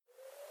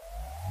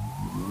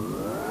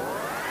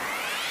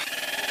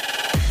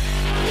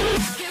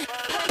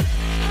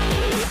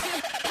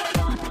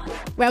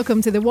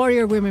Welcome to the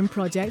Warrior Woman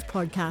Project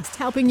podcast,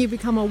 helping you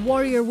become a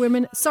warrior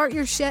woman, sort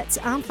your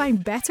shit, and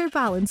find better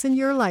balance in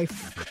your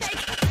life.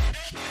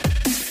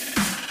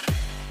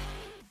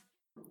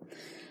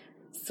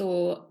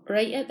 So,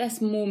 right at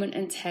this moment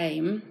in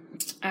time,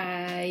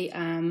 I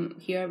am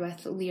here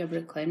with Leah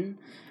Brooklyn,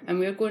 and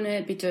we're going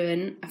to be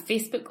doing a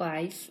Facebook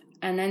Live,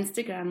 an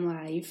Instagram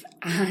Live,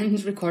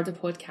 and record a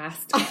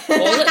podcast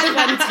all at the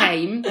one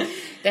time.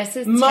 This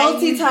is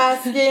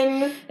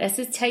multitasking. This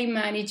is time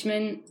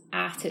management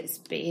at its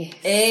best.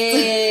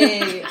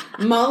 Hey,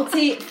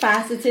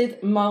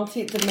 multifaceted,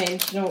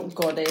 multi-dimensional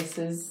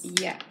goddesses.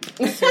 Yeah.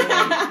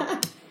 So,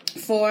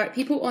 for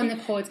people on the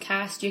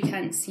podcast, you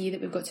can't see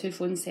that we've got two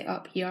phones set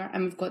up here,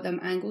 and we've got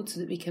them angled so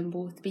that we can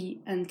both be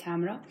in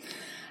camera.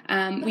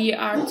 We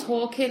are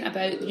talking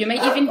about, you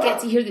might even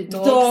get to hear the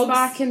dogs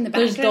barking in the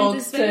background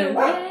as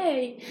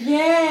well.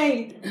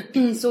 Yay!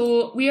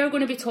 So we are going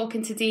to be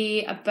talking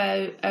today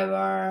about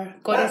our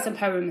Goddess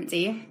Empowerment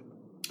Day,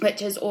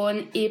 which is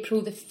on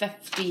April the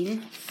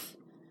 15th,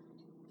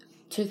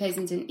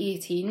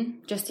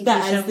 2018. Just in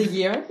that case is the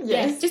year,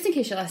 yes. Just in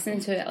case you're listening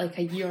to it like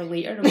a year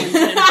later.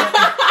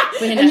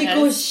 And you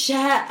go, shit,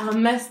 I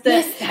missed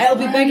it. It'll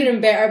be bigger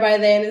and better by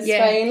then, it's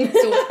fine.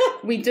 So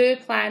we do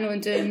plan on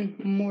doing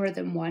more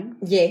than one.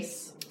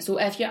 Yes. So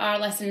if you are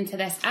listening to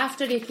this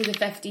after April the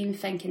 15th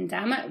thinking,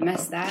 damn it,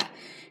 missed that,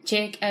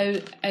 check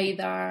out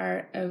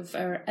either of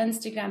our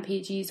Instagram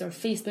pages or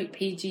Facebook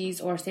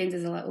pages, or send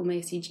us a little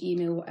message,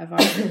 email, whatever,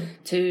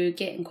 to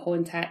get in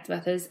contact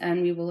with us,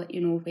 and we will let you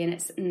know when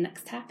it's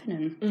next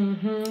happening.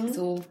 Mm-hmm.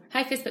 So,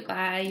 hi Facebook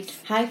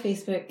Live. Hi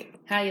Facebook.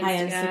 Hi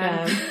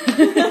Instagram.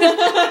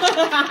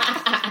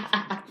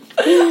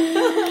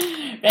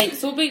 Right,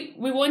 so we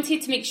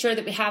wanted to make sure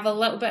that we have a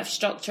little bit of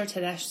structure to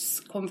this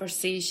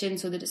conversation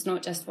so that it's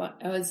not just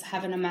us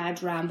having a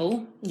mad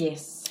ramble.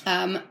 Yes.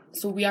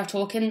 So we are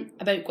talking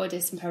about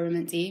Goddess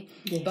Empowerment Day,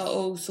 yes, but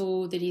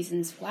also the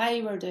reasons why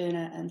we're doing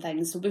it and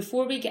things. So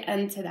before we get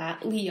into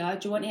that, Leah,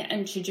 do you want to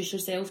introduce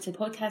yourself to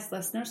podcast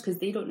listeners, because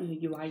they don't know who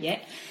you are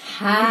yet?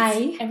 Hi.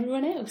 And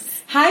everyone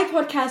else. Hi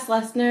podcast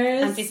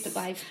listeners. And Facebook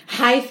Live.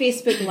 Hi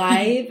Facebook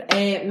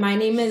Live. My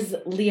name is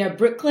Leah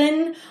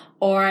Brooklyn,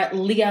 or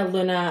Leah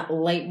Luna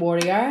Light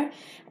Warrior.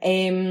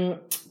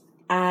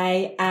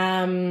 I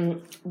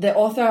am the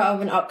author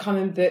of an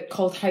upcoming book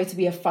called How to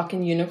Be a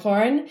Fucking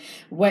Unicorn,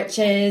 which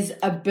is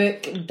a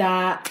book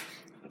that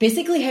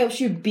basically helps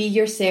you be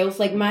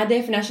yourself. Like, my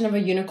definition of a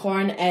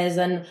unicorn is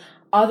an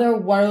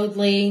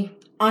otherworldly,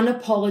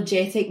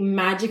 unapologetic,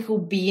 magical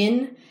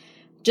being,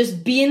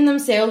 just being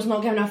themselves,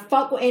 not giving a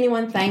fuck what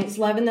anyone thinks,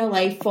 living their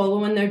life,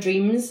 following their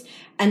dreams.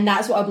 And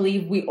that's what I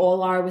believe we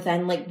all are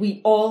within. Like,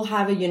 we all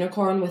have a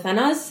unicorn within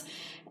us.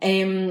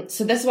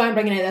 So this is why I'm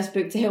bringing out this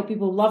book, to help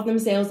people love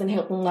themselves and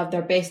help them live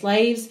their best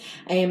lives.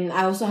 I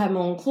also have my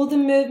own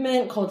clothing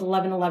movement called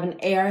 1111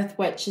 Earth,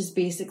 which is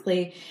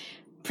basically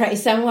pretty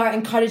similar,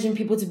 encouraging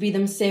people to be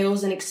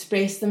themselves and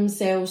express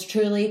themselves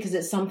truly, because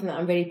it's something that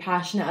I'm very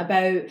passionate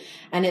about,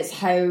 and it's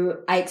how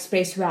I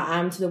express who I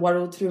am to the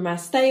world through my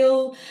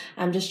style.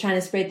 I'm just trying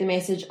to spread the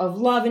message of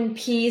love and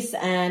peace,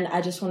 and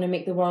I just want to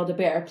make the world a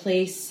better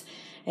place.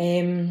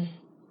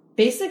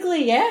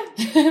 Basically, yeah.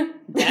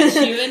 That's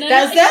you in a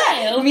That's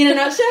nutshell. it. I mean, in a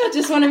nutshell,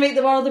 just want to make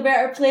the world a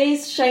better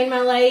place, shine my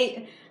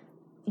light,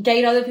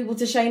 guide other people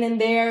to shine in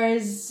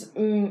theirs,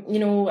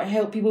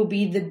 help people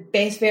be the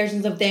best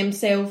versions of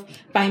themselves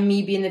by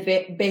me being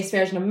the best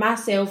version of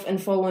myself,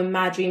 and following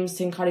my dreams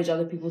to encourage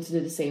other people to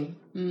do the same.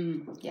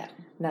 Yeah.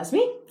 That's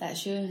me.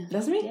 That's you.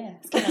 That's me. Yeah.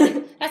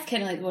 That's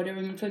kind of like the Warrior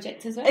Women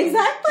Project as well.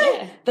 Exactly.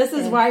 Yeah. This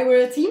is why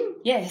we're a team.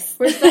 Yes.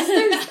 We're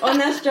sisters on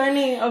this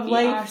journey of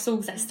life. We are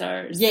soul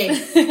sisters.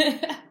 Yes.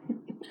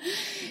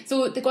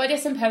 So the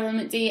Goddess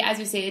Empowerment Day, as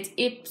we said,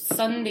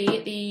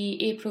 Sunday,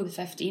 the April the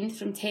 15th,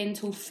 from 10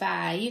 till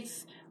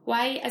 5.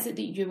 Why is it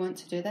that you want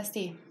to do this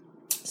day?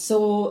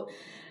 So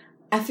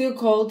I feel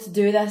called to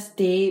do this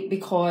day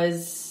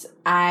because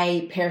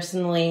I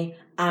personally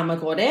am a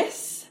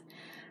goddess.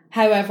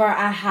 However,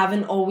 I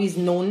haven't always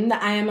known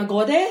that I am a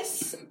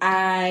goddess.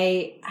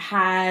 I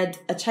had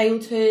a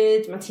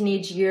childhood, my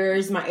teenage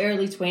years, my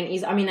early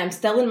 20s. I mean, I'm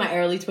still in my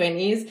early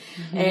 20s,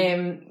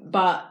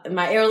 but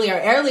my early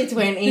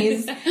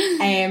 20s,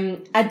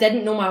 I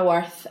didn't know my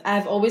worth.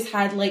 I've always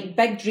had like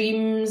big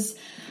dreams.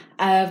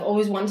 I've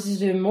always wanted to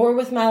do more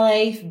with my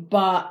life,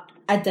 but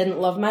I didn't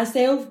love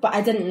myself, but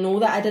I didn't know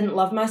that I didn't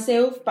love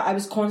myself, but I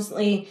was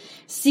constantly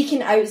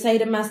seeking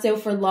outside of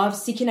myself for love,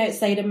 seeking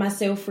outside of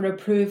myself for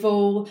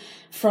approval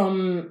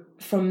from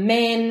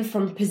men,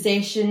 from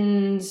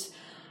possessions,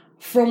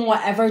 from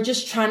whatever,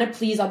 just trying to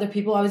please other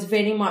people. I was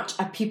very much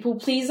a people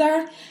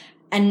pleaser,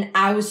 and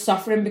I was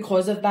suffering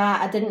because of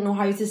that. I didn't know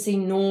how to say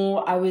no.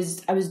 I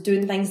was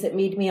doing things that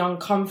made me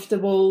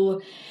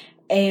uncomfortable.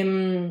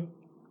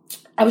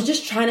 I was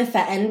just trying to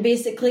fit in,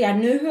 basically. I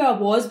knew who I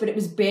was, but it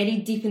was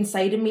buried deep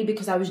inside of me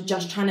because I was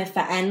just trying to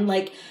fit in.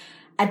 Like,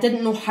 I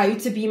didn't know how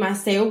to be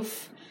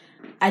myself.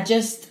 I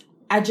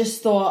I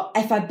just thought,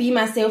 if I be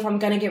myself, I'm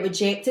going to get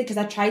rejected, because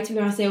I tried to be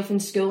myself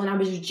in school and I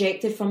was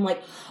rejected from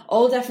like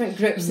all different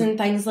groups and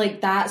things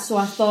like that. So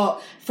I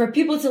thought, for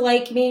people to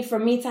like me, for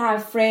me to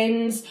have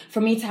friends, for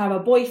me to have a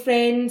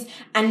boyfriend,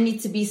 I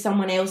need to be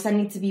someone else. I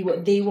need to be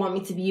what they want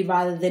me to be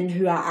rather than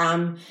who I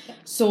am.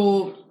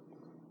 So,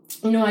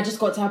 you know, I just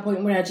got to a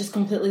point where I just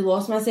completely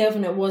lost myself,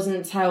 and it wasn't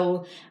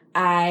until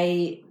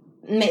I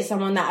met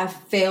someone that I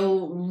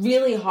fell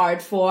really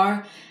hard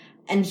for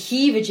and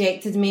he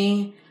rejected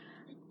me,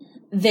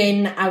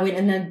 then I went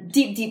in a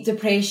deep, deep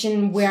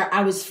depression where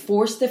I was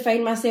forced to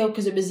find myself,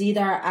 because it was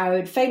either I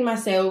would find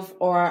myself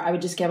or I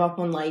would just give up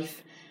on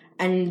life.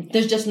 And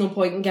there's just no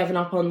point in giving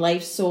up on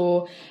life.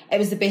 So it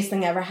was the best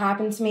thing that ever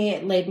happened to me.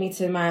 It led me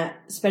to my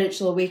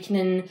spiritual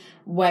awakening,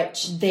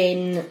 which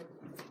then,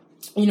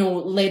 you know,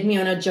 led me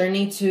on a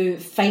journey to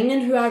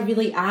finding who I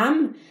really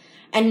am.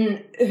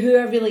 And who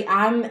I really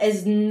am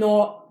is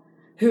not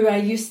who I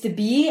used to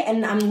be.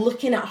 And I'm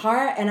looking at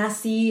her and I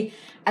see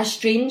a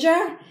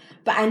stranger.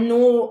 But I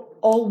know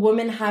all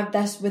women have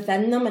this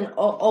within them, and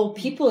all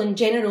people in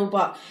general.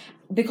 But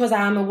because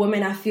I am a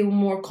woman, I feel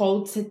more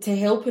called to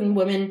helping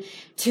women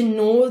to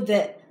know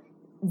that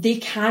they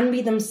can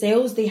be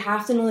themselves. They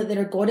have to know that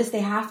they're a goddess.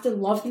 They have to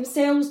love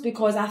themselves,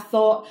 because I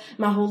thought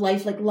my whole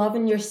life, like,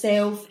 loving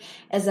yourself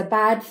is a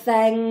bad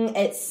thing.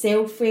 It's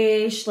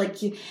selfish.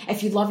 Like,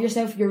 if you love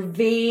yourself, you're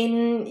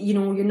vain, you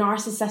know, you're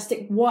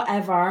narcissistic,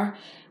 whatever.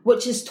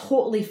 Which is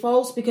totally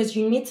false, because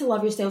you need to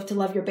love yourself to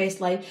live your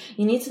best life.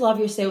 You need to love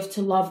yourself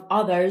to love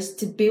others,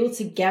 to be able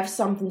to give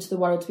something to the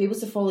world, to be able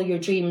to follow your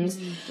dreams.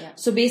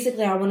 So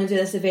basically, I want to do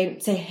this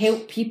event to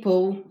help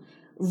people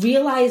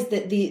realize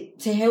that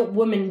to help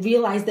women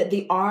realize that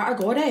they are a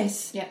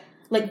goddess. Yeah.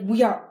 Like,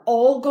 we are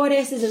all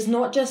goddesses. It's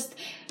not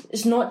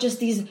just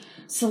these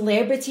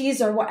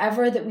celebrities or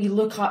whatever that we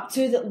look up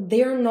to, that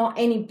they're not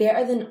any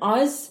better than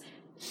us.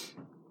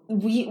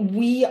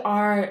 We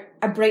are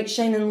a bright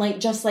shining light,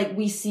 just like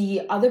we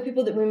see other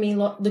people that we may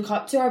look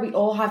up to. We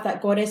all have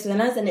that goddess within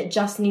us, and it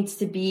just needs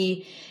to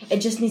be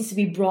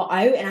brought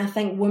out. And I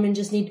think women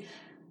just need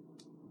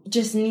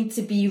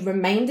to be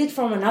reminded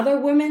from another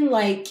woman,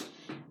 like,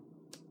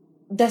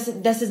 this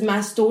is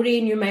my story,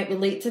 and you might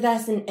relate to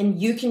this,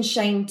 and you can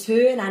shine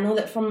too. And I know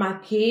that from my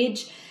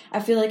page, I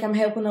feel like I'm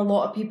helping a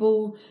lot of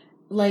people,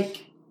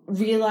 like,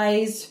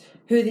 realize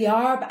who they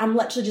are. But I'm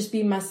literally just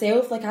being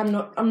myself. Like, I'm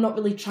not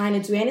really trying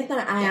to do anything.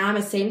 I am,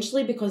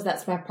 essentially, because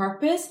that's my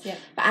purpose. Yeah.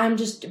 But I'm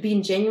just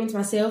being genuine to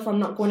myself. I'm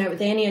not going out with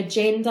any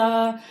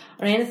agenda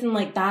or anything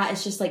like that.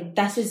 It's just like,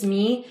 this is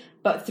me.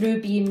 But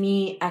through being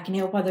me, I can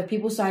help other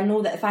people. So I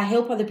know that if I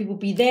help other people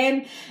be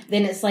them,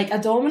 then it's like a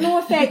domino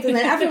effect, and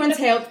then everyone's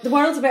helped. The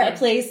world's a better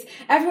place.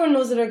 Everyone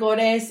knows they're a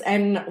goddess,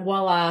 and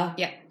voila.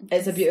 Yeah.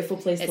 It's a beautiful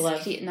place to live.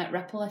 It's creating that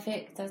ripple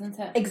effect, isn't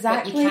it?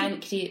 Exactly. But you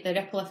can't create the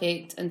ripple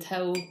effect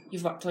until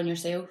you've worked on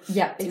yourself.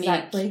 Yeah, to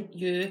exactly. make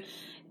you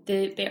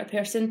the better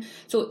person.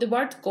 So the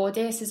word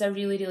goddess is a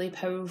really, really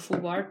powerful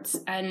word,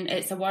 and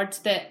it's a word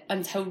that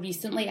until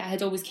recently I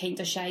had always kind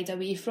of shied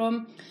away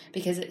from,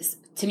 because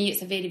to me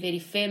it's a very, very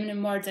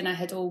feminine word, and I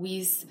had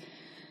always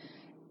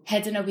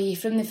hidden away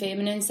from the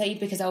feminine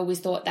side, because I always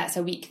thought that's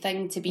a weak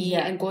thing to be.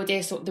 Yeah. And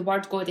goddess, so the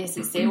word goddess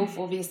itself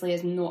obviously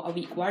is not a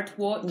weak word.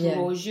 What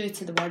draws you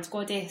to the word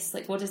goddess?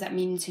 Like, what does that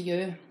mean to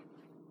you?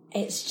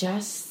 It's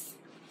just,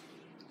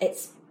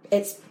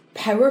 it's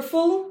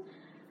powerful.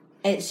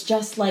 It's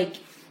just like,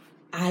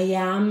 I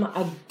am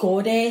a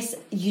goddess.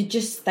 You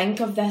just think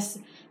of this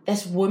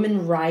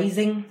woman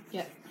rising.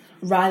 Yeah.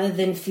 Rather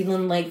than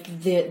feeling like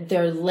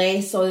they're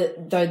less, or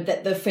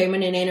that the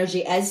feminine energy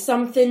is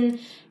something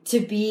to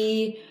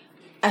be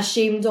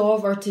ashamed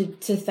of, or to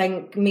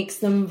think makes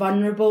them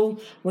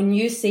vulnerable. When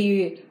you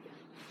say,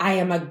 I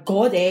am a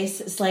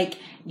goddess, it's like,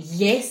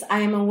 yes,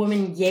 I am a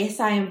woman, yes,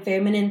 I am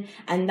feminine,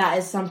 and that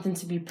is something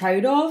to be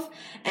proud of.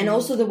 And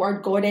also, the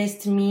word goddess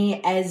to me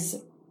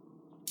is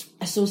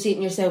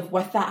associating yourself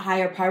with that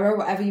higher power,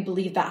 whatever you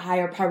believe that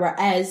higher power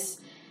is.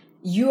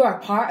 You are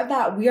part of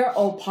that. We are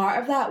all part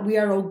of that. We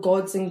are all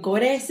gods and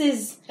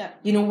goddesses. Yeah.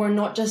 You know, we're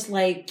not just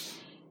like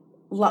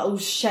little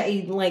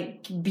shitty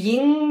like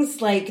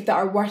beings like that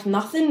are worth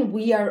nothing.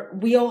 We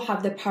all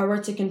have the power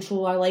to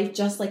control our life,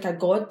 just like a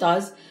god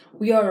does.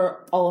 We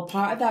are all a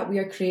part of that. We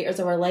are creators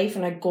of our life,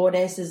 and a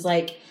goddess is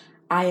like,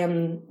 I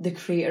am the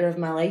creator of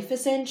my life,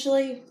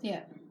 essentially.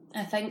 Yeah.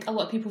 I think a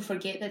lot of people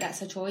forget that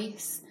that's a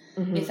choice.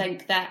 Mm-hmm. They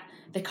think that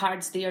the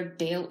cards they are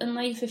dealt in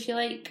life, if you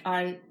like,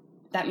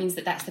 that means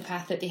that that's the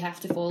path that they have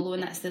to follow,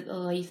 and that's the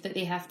life that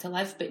they have to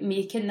live. But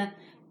making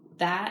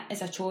that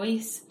is a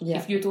choice. Yeah.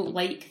 If you don't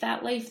like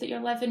that life that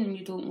you're living, and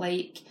you don't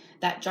like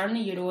that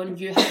journey you're on,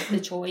 you have the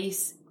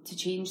choice to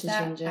change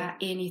at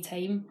any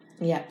time.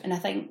 Yeah. And I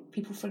think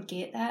people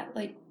forget that.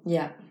 Like,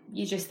 yeah,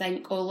 you just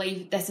think, oh,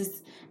 life, this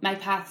is my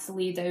path's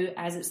laid out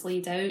as it's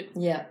laid out.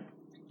 Yeah.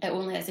 It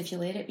only is if you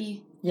let it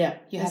be. Yeah.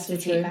 You have to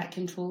take back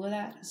control of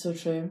that. So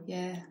true.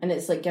 Yeah. And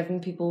it's like giving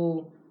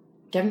people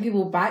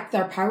back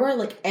their power,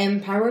 like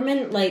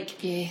empowerment.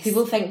 Like, yes.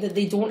 People think that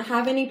they don't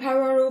have any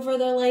power over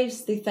their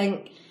lives. They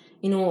think,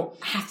 You know,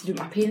 I have to do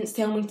what my parents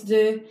tell me to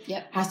do.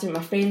 Yep. I have to do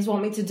what my friends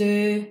want me to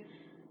do.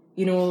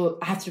 You know,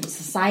 I have to do what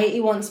society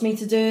wants me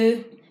to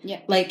do.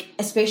 Yep. Like,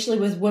 especially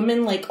with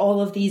women, like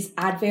all of these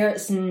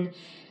adverts and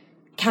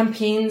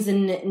campaigns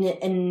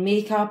and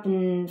makeup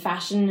and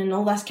fashion and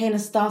all this kind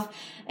of stuff,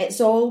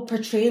 it's all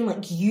portraying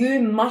like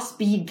you must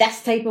be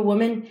this type of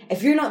woman.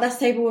 If you're not this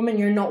type of woman,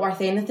 you're not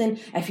worth anything.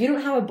 If you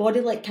don't have a body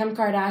like Kim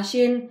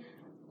Kardashian,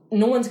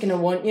 no one's gonna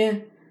want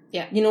you.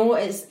 Yeah. You know,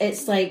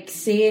 it's like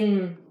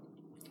saying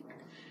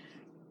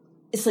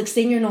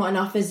you're not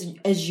enough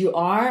as you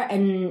are,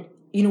 and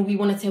you know, we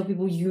want to tell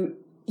people you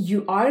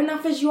are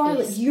enough as you are.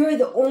 Yes. Like, you're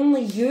the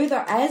only you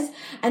there is,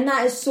 and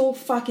that is so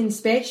fucking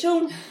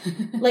special.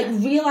 Like,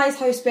 realise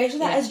how special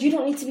that is. You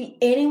don't need to be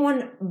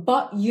anyone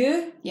but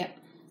you. Yep.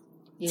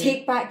 Yeah.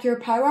 Take back your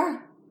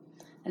power.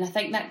 And I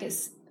think that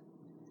gets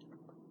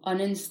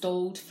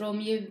uninstalled from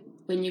you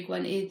when you go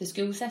into the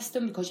school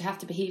system, because you have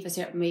to behave a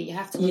certain way, you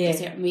have to look a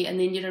certain way, and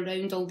then you're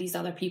around all these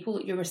other people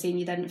that you were saying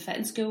you didn't fit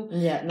in school.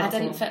 Yeah, I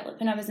didn't fit like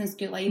when I was in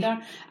school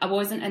either. I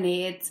wasn't an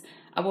Ed.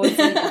 I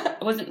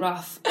wasn't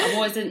rough. I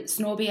wasn't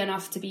snobby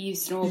enough to be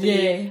snobby.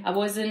 Yeah. I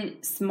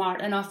wasn't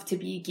smart enough to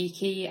be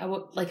geeky.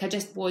 I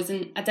just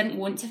wasn't. I didn't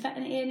want to fit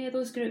into any of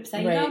those groups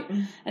either. Right.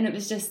 And it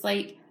was just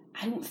like,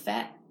 I don't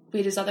fit.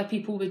 Whereas other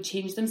people would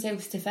change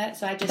themselves to fit.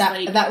 So I just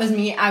that was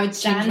me. I would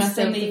change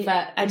myself to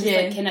fit. I just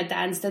like kind of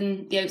danced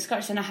in the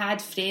outskirts, and I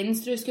had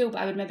friends through school, but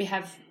I would maybe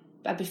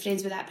I'd be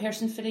friends with that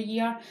person for a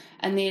year,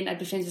 and then I'd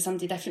be friends with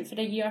somebody different for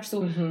a year.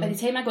 So by the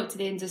time I got to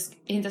the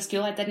end of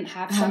school, I didn't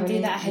have somebody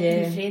that I had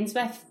been friends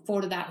with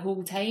for that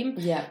whole time.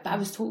 Yeah. But I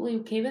was totally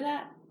okay with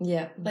that.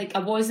 Yeah. Like, I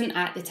wasn't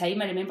at the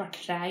time. I remember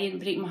crying,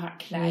 breaking my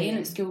heart, crying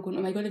at school, going,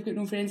 oh my God, I've got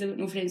no friends,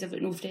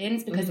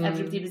 because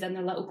everybody was in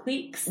their little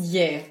cliques.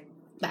 Yeah.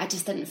 But I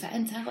just didn't fit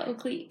into a little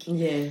clique.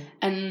 Yeah.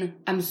 And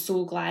I'm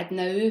so glad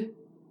now,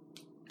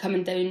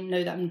 coming down,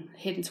 now that I'm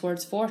heading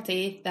towards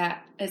 40,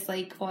 that it's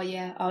like, oh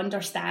yeah, I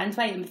understand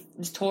why it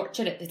was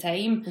torture at the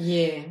time.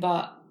 Yeah.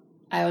 But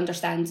I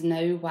understand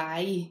now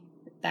why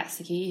that's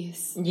the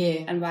case.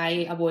 Yeah. And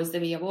why I was the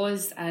way I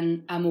was,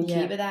 and I'm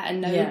okay with that. And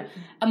now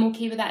I'm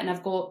okay with that, and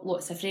I've got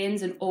lots of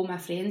friends, and all my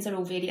friends are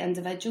all very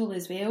individual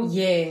as well.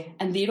 Yeah.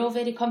 And they're all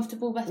very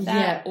comfortable with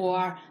that,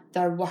 or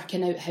they're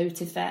working out how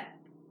to fit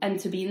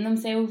into being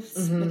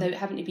themselves without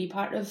having to be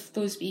part of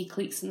those wee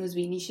cliques and those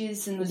wee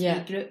niches and those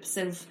wee groups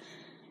of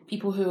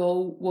people who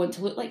all want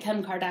to look like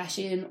Kim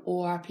Kardashian,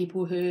 or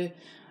people who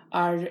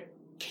are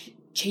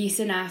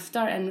chasing after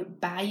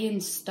and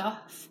buying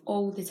stuff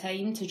all the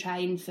time to try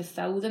and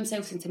fulfill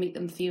themselves and to make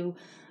them feel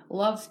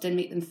loved and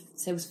make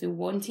themselves feel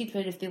wanted.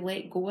 Where if they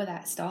let go of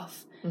that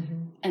stuff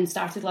and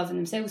started loving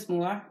themselves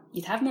more,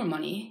 you'd have more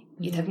money,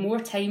 you'd have more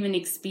time and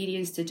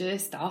experience to do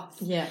stuff.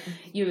 Yeah.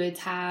 You would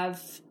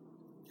have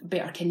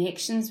better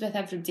connections with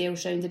everybody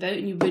else round about,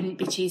 and you wouldn't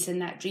be chasing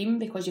that dream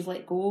because you've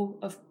let go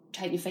of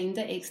trying to find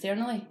it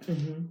externally.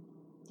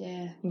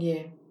 Yeah,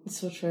 it's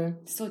so true.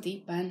 It's so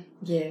deep, man.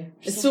 Yeah,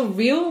 it's so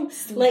real.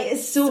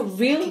 It's so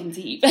real. Fucking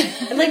deep.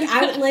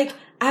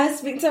 I was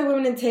speaking to a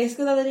woman in Tesco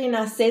the other day, and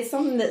I said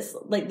something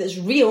that's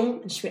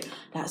real, and she went,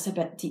 "That's a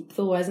bit deep,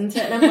 though, isn't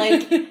it?" And I'm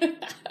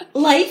like,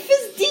 life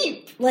is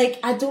deep. Like,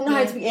 I don't know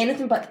how to be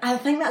anything, but I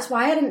think that's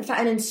why I didn't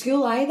fit in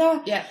school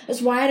either. Yeah,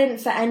 that's why I didn't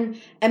fit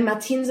in my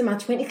teens and my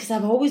 20s, because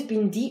I've always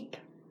been deep.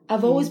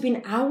 I've always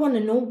been, I want to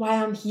know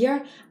why I'm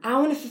here. I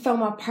want to fulfill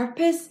my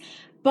purpose.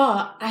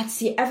 But I'd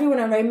see everyone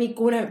around me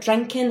going out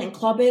drinking and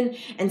clubbing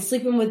and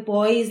sleeping with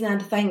boys, and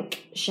I'd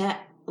think, shit,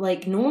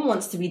 like, no one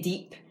wants to be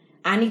deep.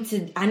 I need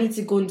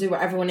to go and do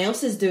what everyone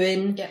else is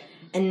doing. Yeah.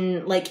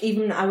 And like,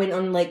 even I went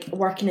on like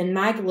working in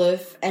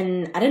Magaluf,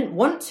 and I didn't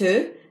want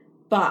to,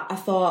 but I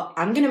thought,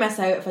 I'm gonna miss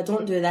out if I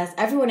don't do this.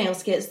 Everyone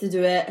else gets to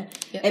do it.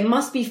 Yep. It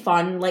must be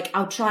fun. Like,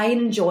 I'll try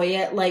and enjoy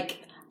it.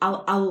 Like,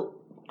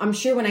 I'm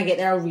sure when I get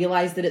there I'll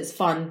realise that it's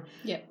fun.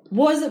 Yeah.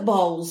 Was it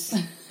balls?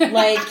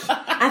 Like,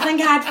 I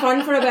think I had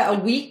fun for about a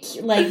week,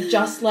 like,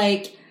 just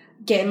like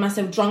getting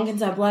myself drunk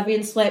into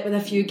oblivion, slept with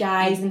a few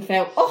guys and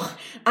felt, oh,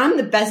 I'm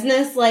the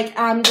business, like,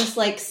 I'm just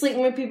like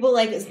sleeping with people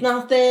like it's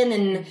nothing,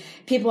 and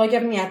people are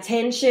giving me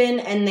attention.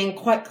 And then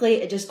quickly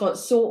it just got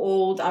so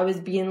old. I was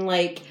being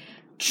like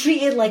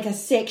treated like a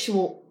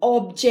sexual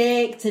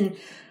object, and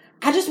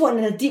I just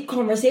wanted a deep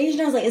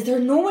conversation. I was like, is there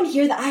no one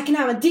here that I can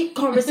have a deep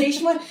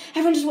conversation with?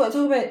 Everyone just wanted to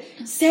talk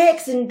about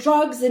sex and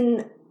drugs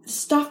and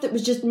stuff that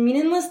was just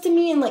meaningless to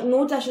me. And like,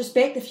 no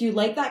disrespect if you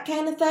like that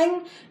kind of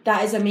thing,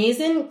 that is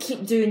amazing,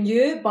 keep doing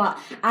you, but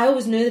I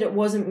always knew that it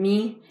wasn't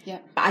me. Yeah.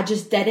 But I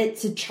just did it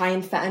to try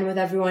and fit in with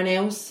everyone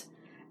else.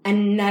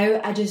 And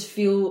now I just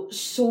feel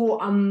so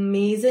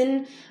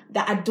amazing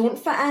that I don't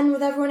fit in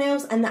with everyone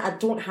else, and that I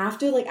don't have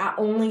to. Like, I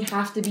only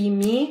have to be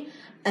me.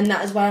 And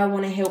that is why I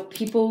want to help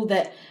people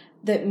that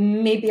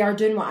maybe are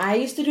doing what I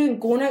used to do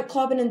and going out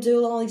clubbing and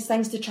doing all these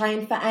things to try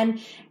and fit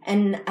in.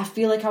 And I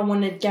feel like I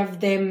want to give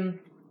them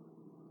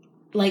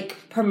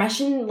like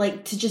permission,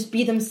 like, to just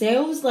be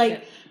themselves,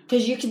 like,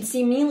 because you can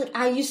see me, like,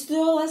 I used to do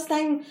all this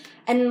thing,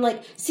 and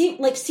like, see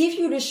if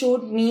you would have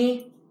showed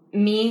me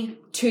me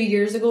 2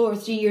 years ago or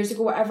 3 years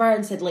ago, whatever,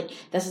 and said, like,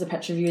 this is a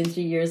picture of you in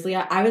 3 years,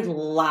 Leah, I would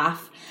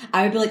laugh.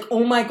 I would be like,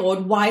 oh my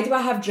God, why do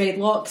I have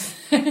dreadlocks?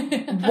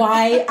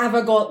 Why have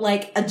I got,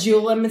 like, a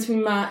jewel in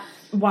between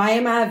why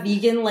am I a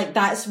vegan? Like,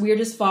 that's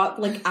weird as fuck.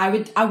 Like, I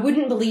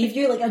wouldn't believe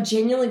you. Like, I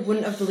genuinely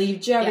wouldn't have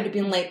believed you. I would have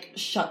been like,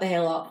 shut the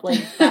hell up. Like,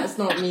 that's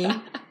not me.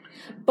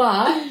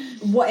 But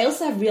what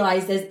else I've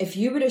realised is, if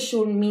you would have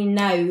shown me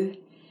now,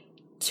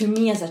 to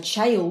me as a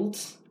child,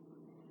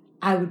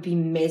 I would be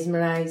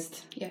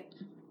mesmerised. Yeah.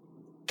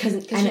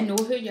 Because you know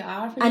who you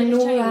are when I you're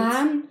know a who child. I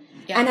am.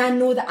 Yeah. And I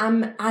know that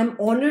I'm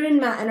honouring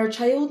my inner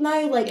child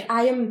now. Like,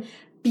 I am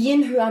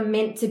being who I'm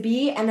meant to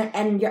be,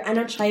 and your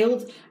inner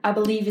child, I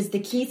believe, is the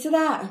key to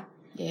that.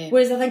 Yeah.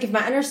 Whereas I think if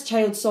my inner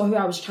child saw who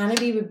I was trying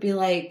to be, would be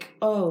like,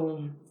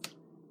 oh,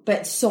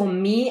 but saw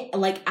me,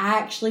 like, I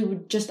actually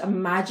would just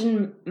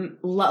imagine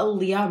little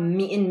Leah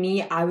meeting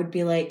me, I would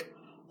be like,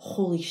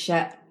 holy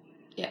shit.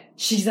 Yeah.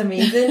 She's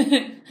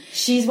amazing.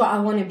 She's what I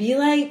want to be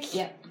like.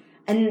 Yeah.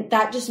 And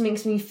that just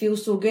makes me feel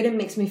so good. It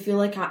makes me feel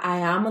like I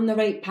am on the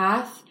right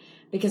path,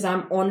 because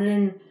I'm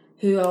honouring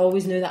who I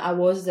always knew that I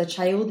was as a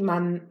child, my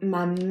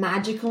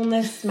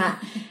magicalness, my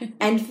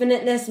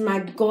infiniteness, my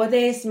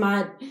goddess,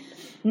 my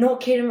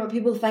not caring what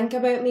people think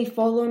about me,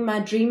 following my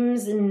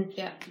dreams and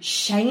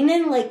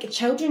shining. Like,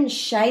 children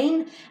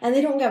shine and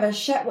they don't give a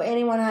shit what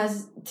anyone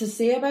has to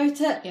say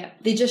about it. Yeah.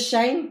 They just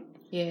shine.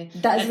 Yeah.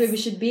 That's where we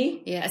should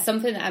be. Yeah, it's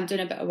something that I'm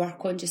doing a bit of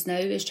work on just now,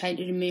 is trying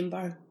to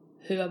remember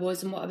who I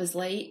was and what I was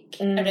like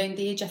around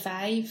the age of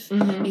 5.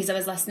 Because I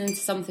was listening to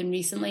something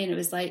recently and it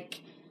was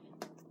like,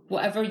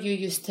 whatever you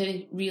used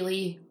to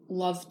really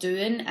love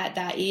doing at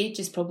that age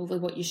is probably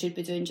what you should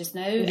be doing just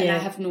now. And I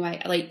have no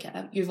idea, like,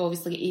 you've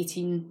obviously got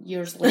 18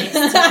 years less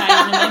to try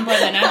and remember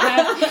than I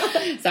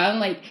have. So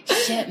I'm like,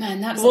 shit, man,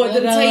 that's what a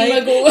long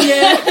time ago.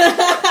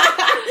 Yeah.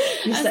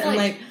 You're sitting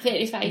like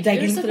 35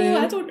 digging years through. ago.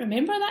 I don't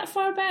remember that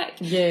far back.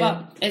 Yeah.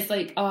 But it's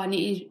like, oh, I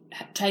need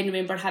to try and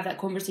remember, have that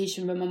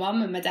conversation with my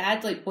mum and my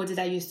dad. Like, what did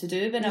I used to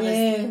do when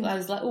I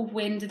was little?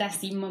 When did I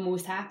seem my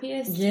most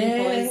happiest?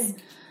 Because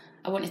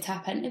I want to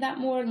tap into that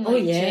more and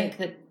check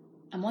that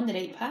I'm on the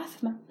right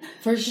path, man.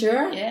 For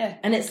sure. Yeah.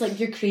 And it's like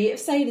your creative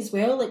side as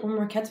well. Like, when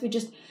we're kids, we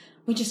just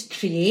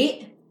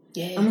create.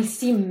 Yeah. And we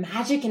see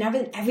magic and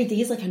everything. Every day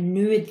is like a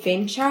new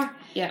adventure.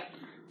 Yeah.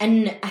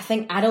 And I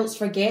think adults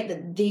forget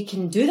that they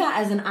can do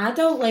that as an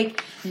adult.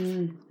 Like,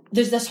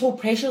 there's this whole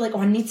pressure, like, oh,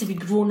 I need to be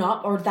grown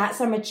up, or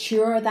that's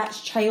immature, or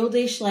that's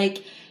childish.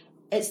 Like,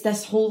 it's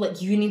this whole,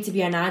 like, you need to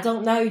be an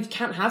adult now. You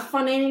can't have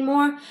fun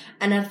anymore.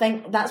 And I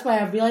think that's why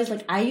I realised,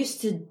 like, I used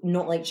to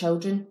not like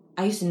children.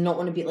 I used to not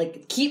want to be,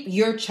 like, keep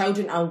your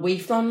children away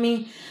from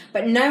me.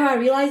 But now I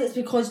realise it's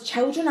because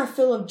children are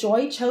full of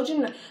joy.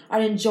 Children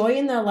are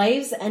enjoying their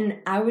lives, and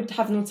I would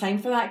have no time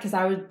for that because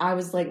I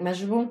was, like,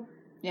 miserable.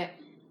 Yeah.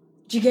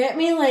 Do you get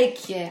me?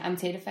 Like... Yeah, I'm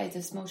terrified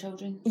of small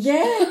children.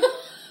 Yeah.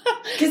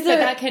 Because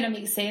that kind of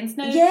makes sense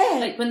now. Yeah.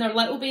 Like, when they're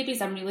little babies,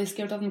 I'm really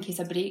scared of them in case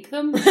I break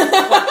them.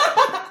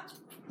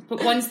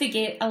 But once they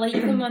get, I like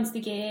them once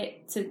they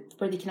get to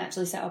where they can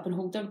actually sit up and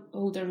hold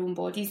their own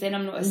bodies, then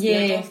I'm not as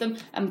scared of them.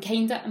 I'm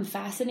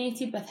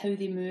fascinated with how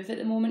they move at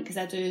the moment, because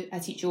I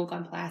teach yoga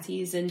and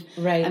Pilates, and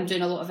I'm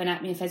doing a lot of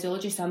anatomy and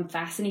physiology, so I'm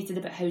fascinated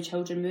about how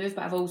children move,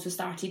 but I've also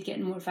started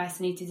getting more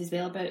fascinated as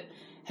well about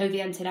how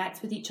they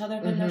interact with each other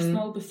when they're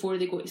small, before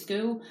they go to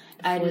school.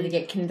 Before they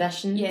get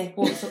conditioned.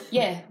 What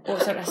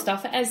sort of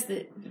stuff it is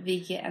that they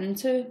get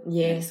into.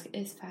 Yeah.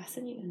 It's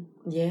fascinating.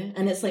 Yeah,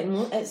 and it's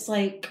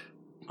like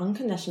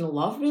unconditional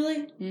love,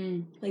 really.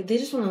 Like, they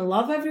just want to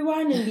love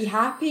everyone and be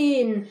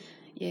happy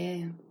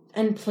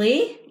and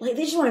play. Like,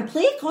 they just want to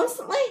play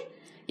constantly.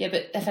 Yeah,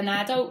 but if an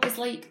adult is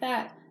like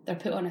that, they're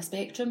put on a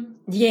spectrum.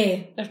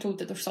 Yeah. They're told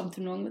that there's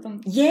something wrong with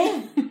them.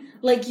 Yeah.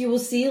 Like, you will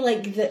see,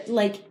 like, that,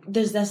 like,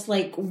 there's this,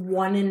 like,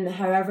 one in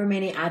however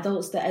many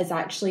adults that is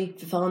actually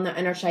fulfilling their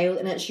inner child,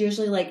 and it's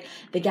usually, like,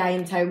 the guy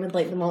in town with,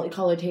 like, the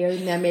multicoloured hair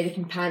and the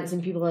American pants,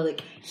 and people are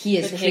like, he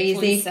is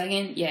crazy.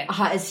 Singing. Yeah.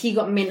 Has he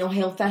got mental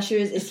health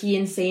issues? Is he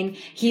insane?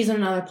 He's on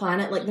another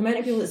planet. Like, the amount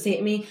of people that say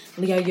to me,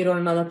 Leah, you're on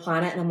another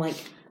planet, and I'm like,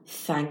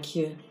 thank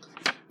you.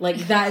 Like,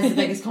 that is the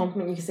biggest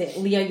compliment you can say.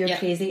 Leah, you're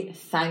crazy.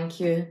 Thank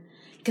you.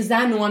 Because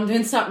I know I'm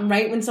doing something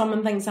right when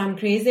someone thinks I'm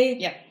crazy.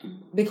 Yeah.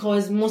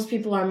 Because most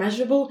people are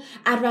miserable.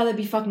 I'd rather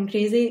be fucking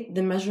crazy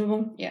than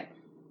miserable. Yeah.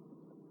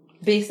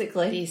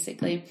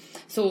 Basically.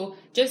 So,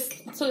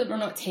 just so that we're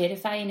not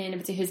terrifying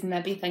anybody who's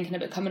maybe thinking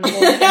about coming along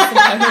with this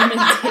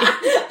empowerment day.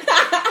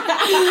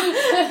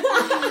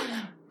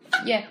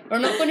 Yeah, we're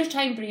not going to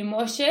try and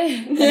brainwash you.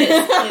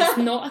 It's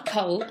not a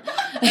cult.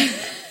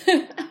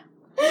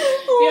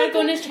 We are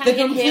going to try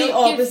and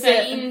help you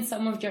find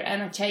some of your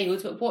inner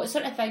child. But what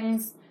sort of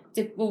things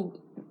will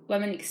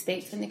women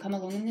expect when they come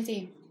along in the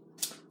day?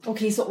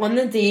 Okay, so on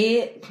the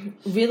day,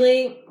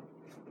 really,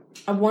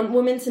 I want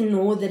women to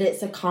know that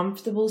it's a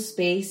comfortable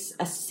space,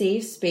 a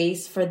safe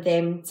space for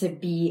them to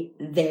be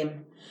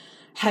them.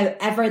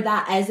 However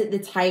that is at the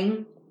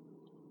time,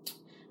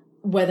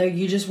 whether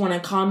you just want to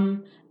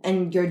come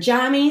in your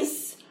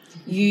jammies,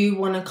 you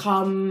want to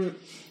come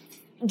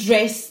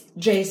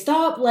dressed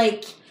up,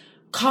 like,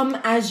 come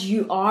as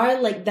you are.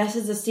 Like, this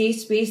is a safe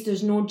space.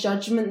 There's no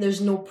judgment.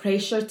 There's no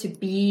pressure to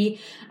be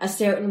a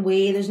certain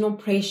way. There's no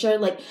pressure.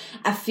 Like,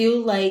 I feel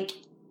like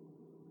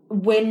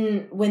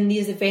when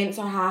these events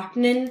are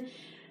happening,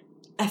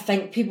 I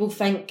think people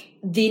think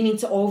they need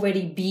to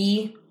already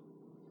be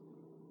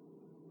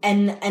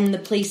in the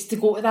place to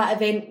go to that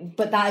event,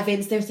 but that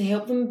event's there to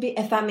help them be,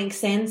 if that makes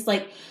sense.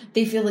 Like,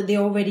 they feel like they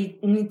already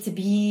need to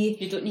be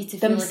You don't need to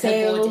feel like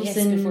a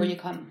goddess before you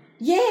come.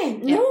 Yeah,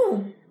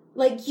 no.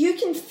 Like, you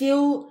can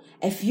feel,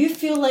 if you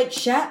feel like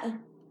shit,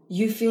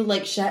 you feel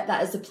like shit.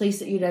 That is the place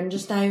that you're in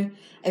just now.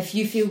 If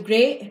you feel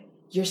great,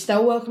 you're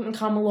still welcome to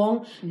come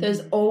along. Mm-hmm.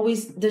 There's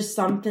always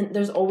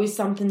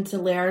something to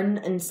learn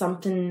and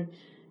something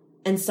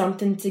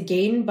to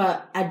gain,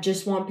 but I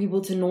just want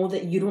people to know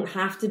that you don't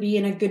have to be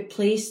in a good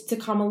place to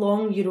come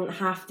along. You don't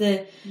have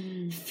to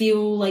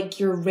feel like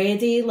you're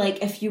ready.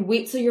 Like, if you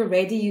wait till you're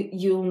ready,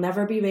 you'll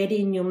never be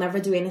ready, and you'll never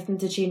do anything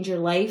to change your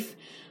life.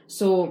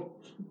 So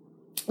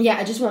yeah,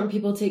 I just want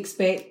people to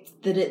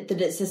expect that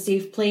it's a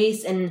safe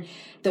place, and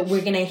that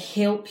we're going to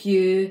help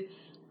you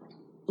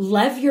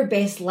live your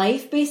best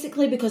life,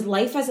 basically, because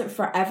life isn't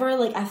forever.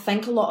 Like, I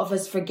think a lot of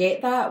us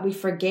forget that. We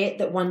forget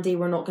that one day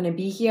we're not going to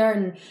be here,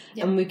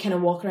 and we kind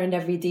of walk around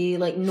every day,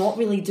 like, not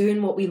really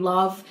doing what we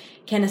love,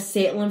 kind of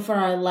settling for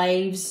our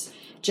lives,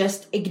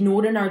 just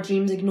ignoring our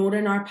dreams,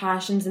 ignoring our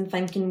passions, and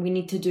thinking we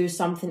need to do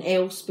something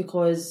else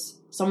because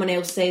someone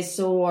else says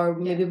so, or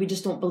maybe we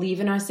just don't believe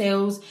in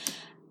ourselves.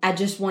 I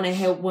just want to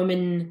help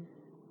women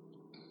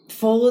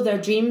follow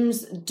their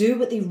dreams, do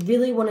what they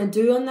really want to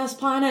do on this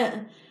planet,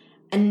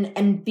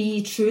 and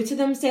be true to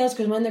themselves,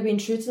 because when they're being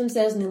true to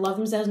themselves and they love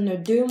themselves and they're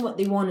doing what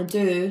they want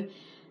to do,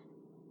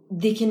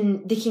 they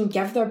can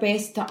give their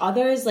best to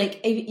others. Like,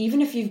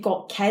 even if you've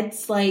got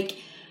kids, like,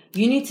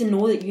 you need to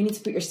know that you need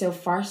to put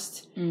yourself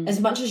first.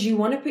 As much as you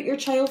want to put your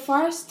child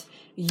first,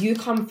 you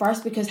come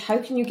first, because how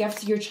can you give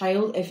to your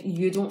child if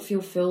you don't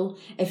feel full?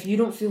 If you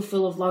don't feel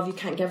full of love, you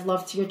can't give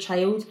love to your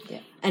child.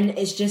 And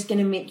it's just going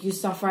to make you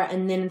suffer,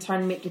 and then in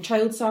turn make your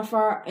child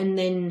suffer, and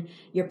then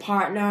your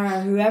partner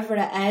or whoever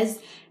it is.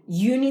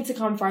 You need to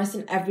come first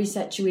in every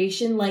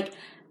situation. Like,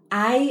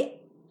 I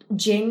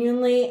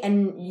genuinely,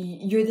 and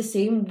you're the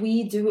same,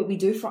 we do what we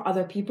do for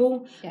other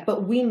people,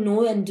 but we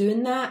know in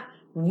doing that,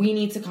 we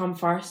need to come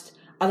first.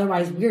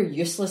 Otherwise, we're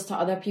useless to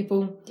other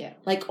people.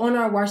 Like, on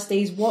our worst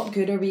days, what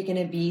good are we going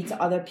to be to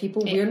other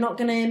people? We're not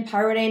going to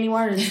empower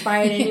anyone,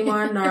 inspire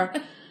anyone, or...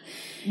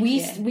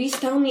 We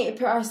still need to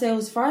put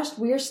ourselves first.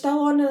 We're still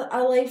on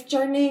a life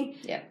journey.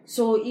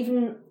 So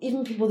even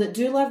people that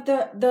do live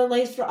their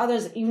lives for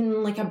others,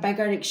 even like a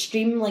bigger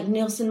extreme, like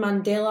Nelson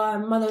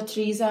Mandela, Mother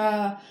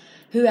Teresa,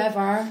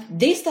 whoever,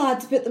 they still had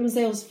to put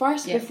themselves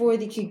first before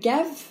they could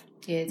give.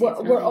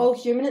 We're all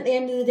human at the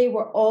end of the day.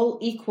 We're all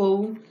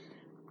equal.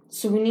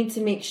 So we need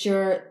to make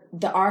sure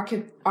that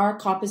our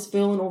cup is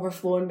full and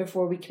overflowing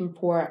before we can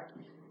pour it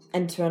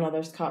into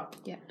another's cup.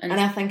 And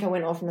I think I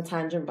went off on a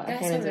tangent, but I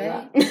kind of do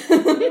that.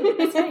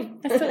 That's fine.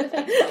 That's totally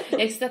fine.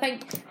 Because I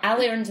think I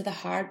learned the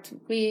hard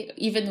way,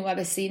 even though I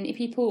was saying to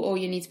people, oh,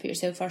 you need to put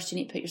yourself first, you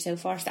need to put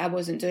yourself first. I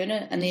wasn't doing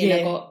it. And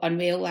then I got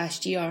unwell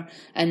last year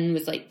and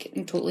was like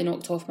totally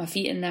knocked off my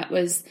feet. And that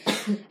was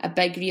a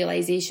big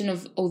realisation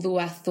of, although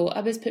I thought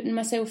I was putting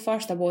myself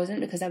first, I wasn't,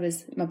 because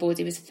my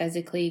body was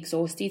physically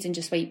exhausted and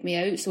just wiped me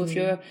out. So if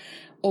you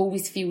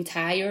always feel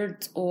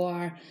tired,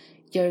 or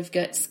you've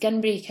got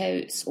skin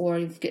breakouts, or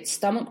you've got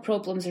stomach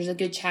problems, there's a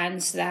good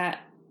chance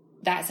that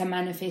that's a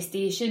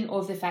manifestation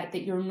of the fact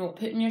that you're not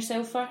putting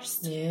yourself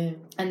first, and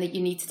that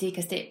you need to take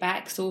a step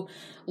back. So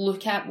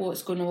look at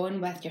what's going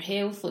on with your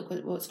health, look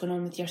at what's going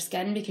on with your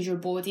skin, because your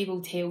body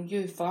will tell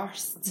you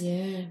first.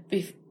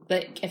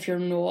 Like, if you're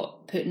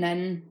not putting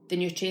in the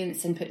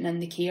nutrients and putting in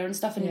the care and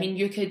stuff. And I mean,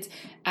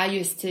 I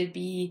used to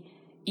be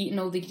eating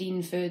all the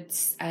green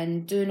foods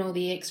and doing all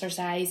the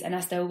exercise, and I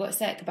still got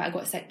sick, but I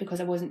got sick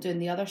because I wasn't doing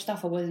the other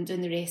stuff. I wasn't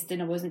doing the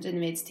resting, I wasn't doing the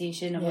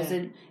meditation, I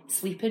wasn't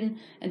sleeping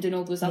and doing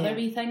all those other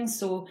wee things.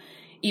 So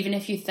even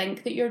if you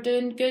think that you're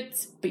doing good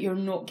but you're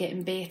not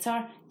getting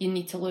better, you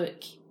need to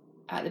look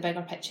at the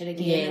bigger picture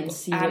again.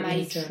 Am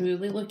I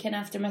truly looking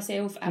after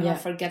myself? Am I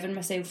forgiving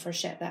myself for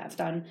shit that I've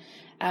done?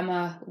 Am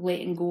I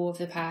letting go of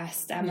the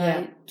past? Am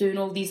I doing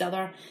all these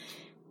other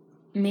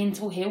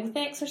mental health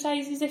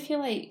exercises, if you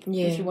like,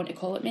 if you want to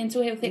call it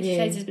mental health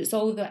exercises, but it's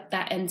all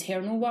that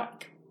internal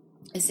work,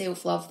 the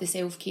self-love, the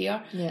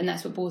self-care, and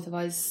that's what both of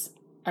us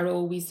are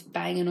always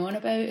banging on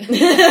about.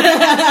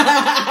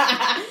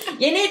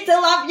 You need to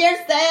love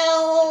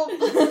yourself.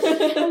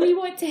 And we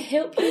want to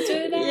help you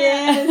do that.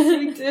 Yes,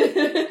 we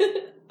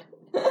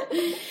do.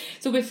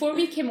 So before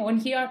we came on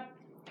here,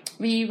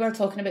 we were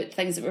talking about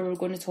things that we were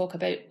going to talk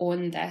about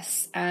on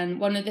this, and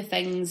one of the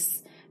things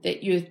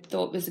that you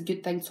thought was a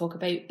good thing to talk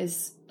about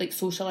is like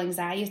social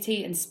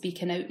anxiety and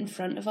speaking out in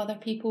front of other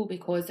people,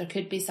 because there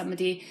could be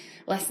somebody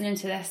listening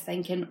to this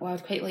thinking, oh,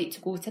 I'd quite like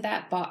to go to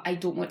that, but I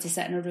don't want to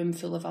sit in a room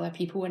full of other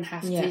people and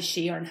have to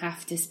share and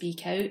have to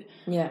speak out.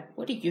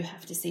 What do you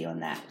have to say on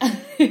that?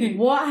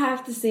 What I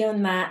have to say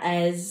on that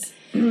is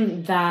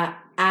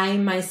that I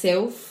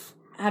myself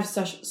have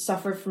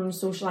suffered from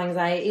social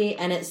anxiety,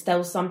 and it's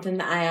still something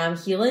that I am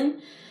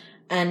healing.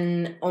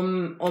 And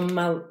on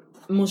my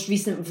most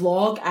recent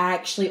vlog, I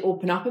actually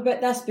open up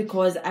about this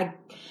because I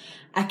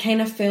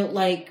kind of felt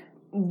like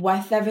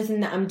with everything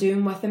that I'm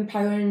doing with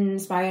empowering and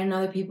inspiring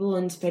other people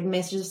and spreading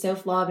messages of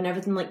self-love and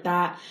everything like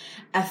that,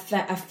 I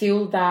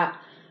feel that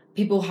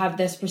people have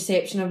this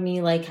perception of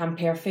me like I'm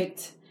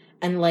perfect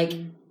and like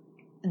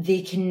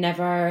they can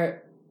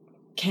never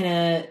kind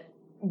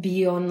of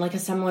be on like a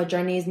similar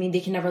journey as me. They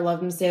can never love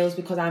themselves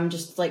because I'm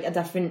just like a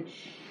different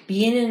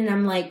being, and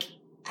I'm like,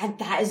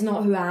 that is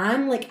not who I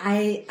am. Like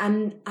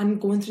I'm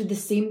going through the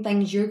same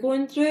things you're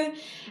going through,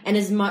 and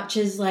as much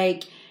as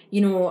like,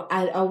 you know,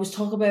 I always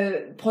talk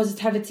about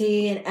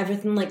positivity and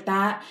everything like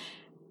that,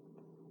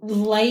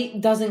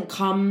 light doesn't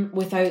come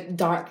without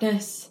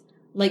darkness.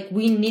 Like,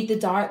 we need the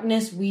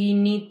darkness, we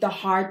need the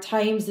hard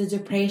times, the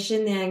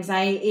depression, the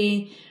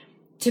anxiety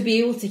to be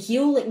able to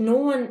heal. Like, no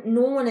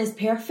one is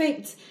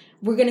perfect.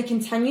 We're going to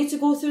continue to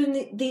go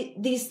through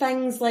these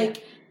things.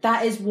 Like,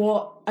 that is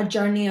what a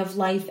journey of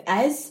life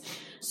is.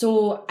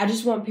 So I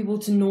just want people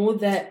to know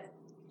that,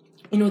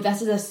 you know,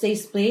 this is a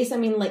safe place. I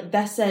mean, like,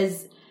 this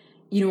is,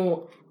 you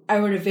know,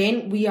 our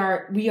event. We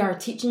are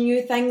teaching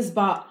you things,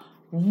 but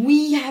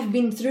we have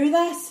been through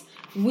this.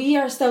 We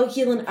are still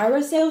healing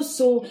ourselves.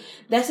 So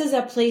this is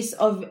a place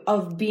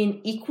of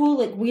being equal.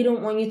 Like, we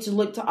don't want you to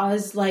look to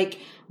us like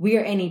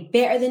we're any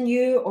better than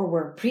you, or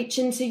we're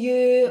preaching to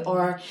you,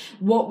 or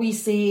what we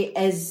say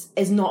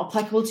is not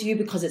applicable to you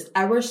because it's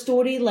our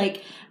story.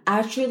 Like,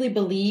 I truly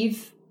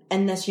believe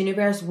in this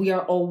universe, we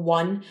are all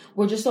one.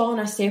 We're just all on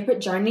our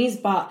separate journeys,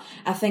 but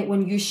I think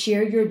when you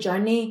share your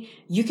journey,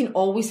 you can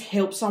always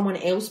help someone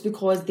else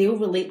because they'll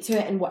relate to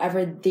it, and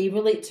whatever they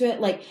relate to it.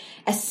 Like,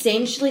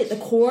 essentially at the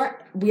core,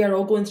 we are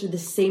all going through the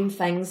same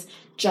things,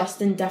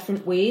 just in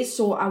different ways.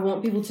 So I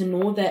want people to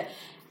know that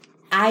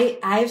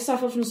I've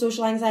suffered from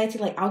social anxiety.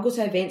 Like, I'll go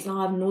to events and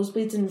I'll have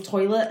nosebleeds in the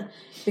toilet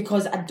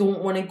because I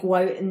don't want to go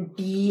out and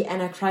be in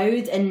a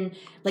crowd. And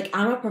like,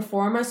 I'm a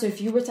performer, so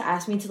if you were to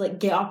ask me to like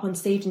get up on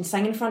stage and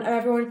sing in front of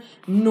everyone,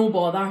 no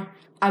bother.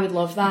 I would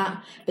love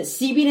that. But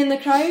see, being in the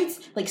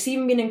crowds, like, see,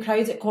 being in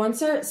crowds at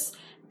concerts,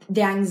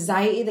 the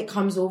anxiety that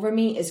comes over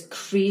me is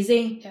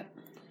crazy. Yep.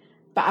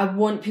 But I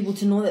want people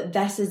to know that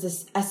this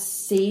is a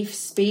safe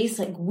space.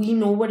 Like, we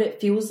know what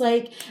it feels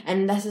like,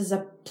 and this is a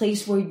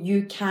place where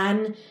you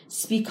can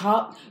speak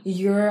up.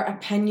 Your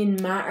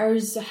opinion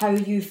matters. How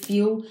you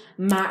feel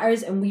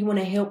matters, and we want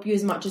to help you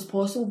as much as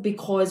possible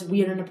because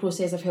we are in a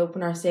process of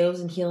helping ourselves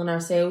and healing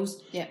ourselves.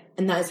 Yeah.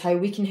 And that is how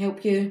we can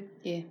help you.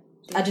 Yeah.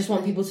 I just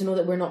want people to know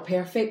that we're not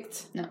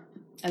perfect. No.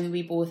 And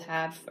we both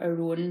have our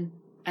own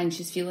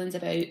anxious feelings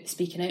about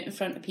speaking out in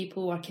front of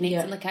people or connecting.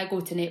 Yeah. Like, I go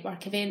to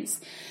network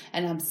events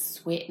and I'm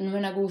sweating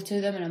when I go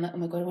to them, and I'm like, oh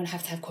my god, I want to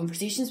have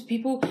conversations with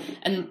people.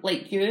 And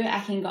like you, I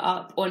can get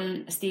up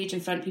on a stage in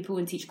front of people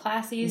and teach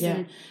classes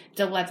and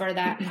deliver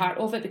that part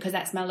of it because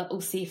that's my little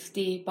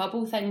safety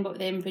bubble thing. But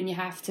then when you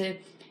have to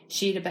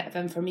share a bit of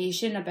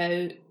information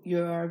about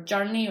your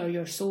journey or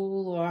your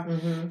soul or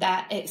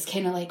that, it's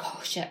kind of like,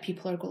 oh shit,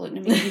 people are looking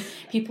at me,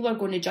 people are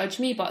going to judge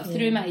me. But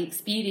through my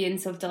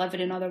experience of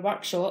delivering other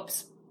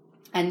workshops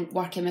and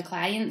working with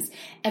clients,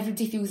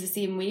 everybody feels the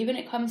same way when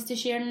it comes to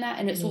sharing that.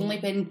 And it's only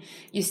when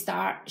you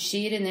start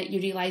sharing that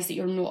you realise that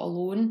you're not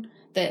alone,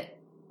 that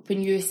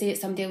when you say it,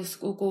 somebody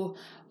else will go,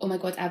 oh my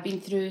god, I've been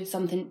through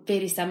something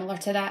very similar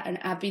to that, and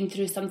I've been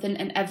through something,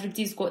 and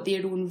everybody's got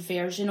their own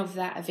version of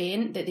that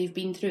event that they've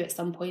been through at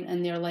some point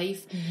in their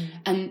life,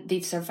 and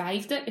they've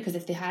survived it, because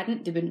if they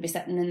hadn't, they wouldn't be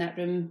sitting in that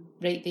room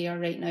right there,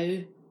 right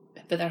now,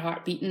 with their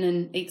heart beating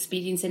and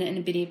experiencing it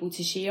and being able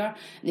to share,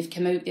 and they've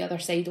come out the other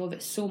side of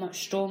it so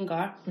much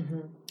stronger.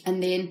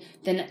 And then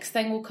the next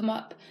thing will come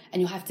up and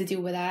you'll have to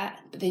deal with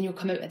that, but then you'll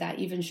come out of that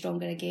even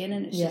stronger again,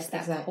 and it's just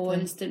that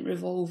constant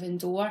revolving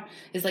door.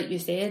 It's like you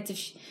said,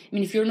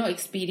 if you're not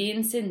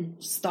experiencing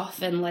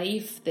stuff in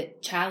life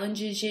that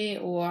challenges you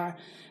or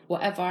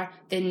whatever,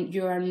 then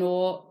you're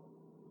not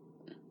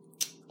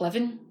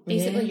living,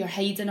 basically. You're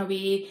hiding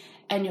away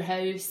in your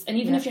house, and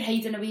even if you're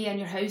hiding away in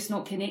your house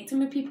not connecting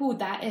with people,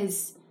 that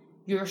is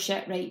your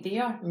shit right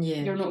there.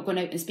 You're not going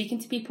out and speaking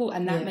to people,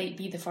 and that might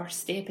be the first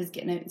step, is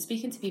getting out and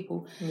speaking to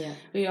people.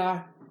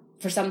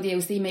 For somebody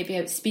else, they might be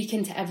out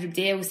speaking to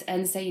everybody else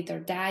inside, they're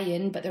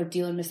dying, but they're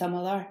dealing with some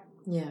other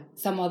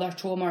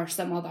trauma or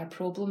some other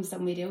problem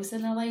somewhere else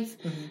in their life.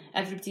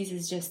 Everybody's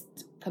is just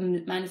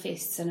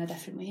manifests in a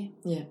different way.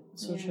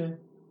 True.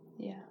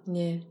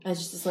 I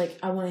just like,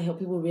 I want to help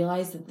people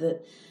realise that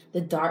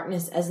the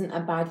darkness isn't a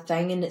bad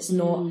thing, and it's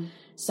not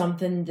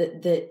something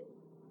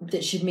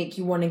that should make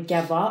you want to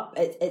give up.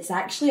 It's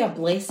actually a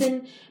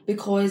blessing,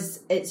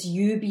 because it's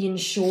you being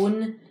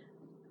shown,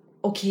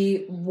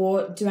 okay,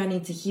 what do I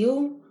need to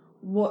heal?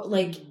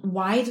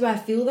 Why do I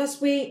feel this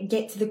way?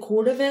 Get to the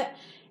core of it,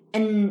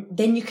 and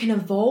then you can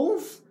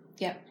evolve.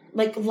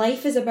 Like,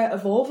 life is about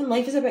evolving,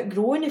 life is about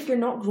growing. If you're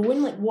not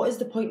growing, like, what is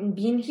the point in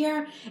being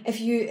here?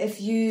 If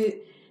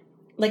you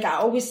like, I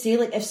always say,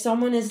 like, if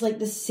someone is like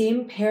the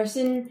same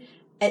person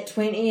at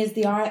 20 as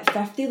they are at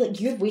 50. Like,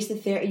 you've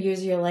wasted 30 years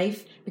of your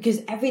life,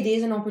 because every day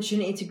is an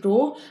opportunity to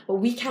grow, but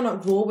we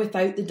cannot grow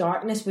without the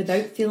darkness,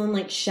 without feeling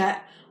like shit,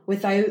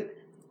 without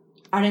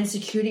our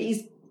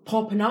insecurities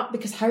popping up,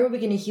 because how are we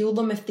going to heal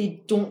them if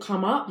they don't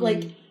come up?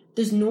 Like,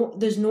 there's no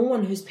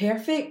one who's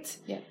perfect.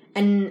 Yeah.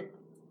 And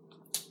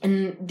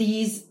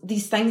these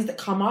things that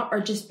come up are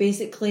just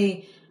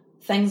basically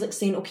things like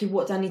saying, okay,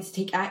 what do I need to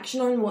take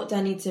action on? What do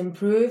I need to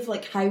improve?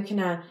 Like, how can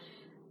I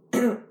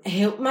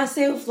help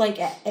myself? Like,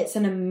 it's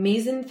an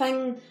amazing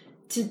thing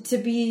to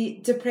be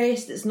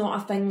depressed. It's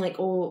not a thing like,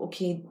 oh,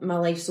 okay, my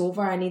life's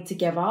over, I need to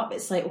give up.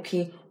 It's like,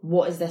 okay,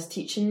 what is this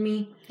teaching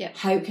me? Yeah.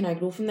 How can I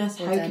grow from this?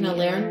 How can I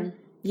learn?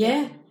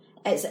 Yeah.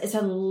 It's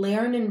a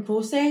learning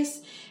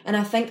process. And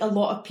I think a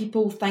lot of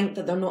people think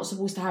that they're not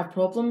supposed to have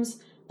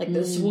problems. Like,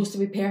 they're supposed to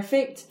be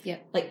perfect. Yeah.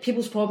 Like,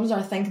 people's problems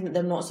are thinking that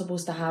they're not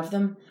supposed to have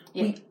them.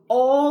 Yeah. We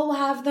all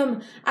have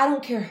them. I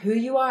don't care who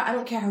you are. I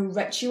don't care how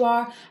rich you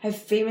are, how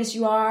famous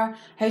you are,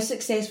 how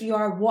successful you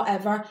are,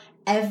 whatever.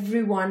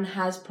 Everyone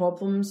has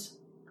problems.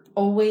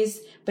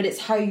 Always. But it's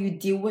how you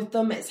deal with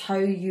them. It's how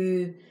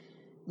you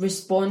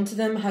respond to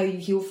them, how you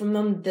heal from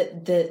them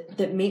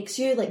that makes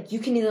you. Like, you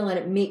can either let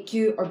it make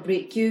you or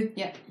break you.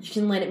 Yeah. You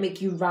can let it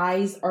make you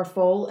rise or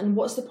fall. And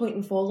what's the point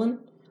in falling?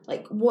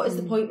 Like, what is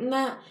the point in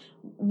that?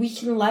 We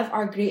can live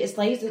our greatest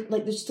lives.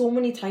 Like, there's so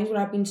many times where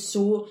I've been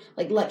so,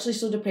 like, literally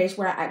so depressed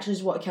where I actually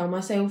just want to kill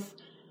myself.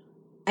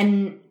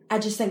 And I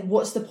just think,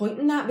 what's the point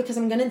in that? Because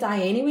I'm going to die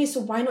anyway, so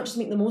why not just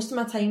make the most of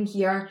my time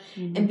here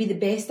and be the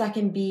best I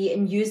can be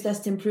and use this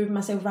to improve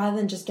myself rather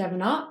than just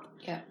giving up?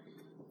 Yeah.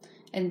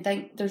 And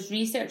there's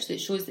research that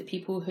shows that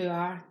people who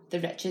are the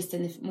richest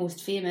and the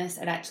most famous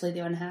are actually the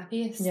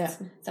unhappiest. Yeah.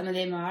 Some of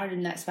them are,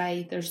 and that's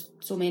why there's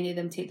so many of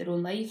them take their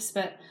own lives.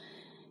 But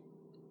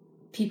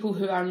people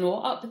who are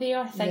not up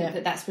there think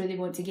that that's where they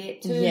want to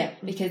get to,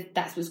 because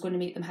that's what's going to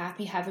make them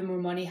happy. Having more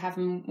money,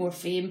 having more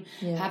fame,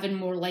 having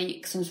more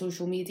likes on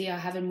social media,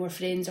 having more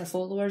friends or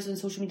followers on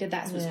social media,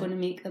 that's what's going to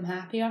make them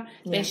happier,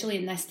 especially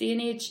in this day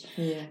and age.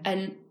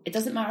 And it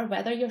doesn't matter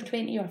whether you're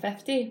 20 or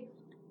 50,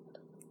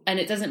 and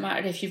it doesn't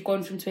matter if you've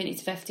gone from 20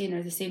 to 50 and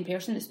are the same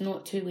person. It's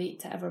not too late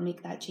to ever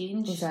make that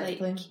change. Exactly.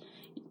 Like,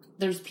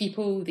 there's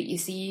people that you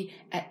see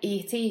at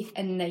 80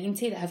 and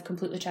 90 that have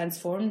completely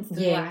transformed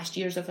the last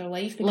years of their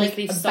life because like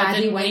they've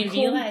suddenly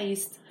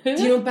realised. Who?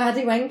 Do you know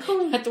Baddie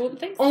Winkle? I don't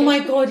think so. Oh my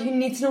god, you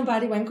need to know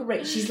Baddie Winkle,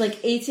 right? She's like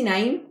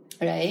 89.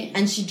 Right.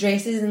 And she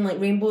dresses in like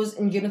rainbows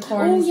and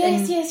unicorns. Oh,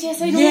 yes, and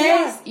yes, I know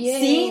yes, that. Yes.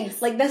 See?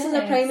 Like, this is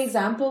a prime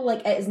example.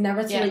 Like, it is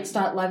never to like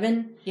start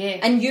living. Yeah.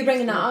 And you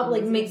bringing that up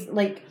like makes,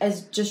 like,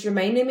 is just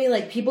reminding me,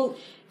 like, people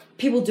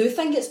do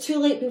think it's too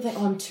late. People think,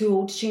 oh, I'm too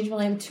old to change my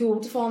life. I'm too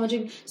old to follow my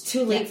dream. It's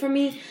too late for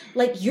me.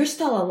 Like, you're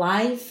still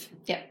alive.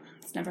 Yeah.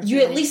 It's never too You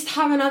late. at least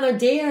have another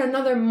day or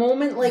another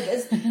moment. Like,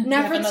 it's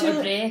never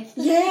another breath.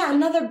 Yeah,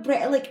 another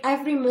breath. Like,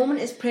 every moment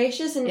is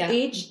precious, and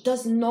age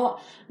does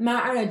not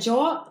matter a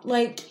jot.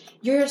 Like,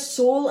 you're a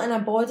soul and a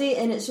body,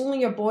 and it's only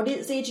your body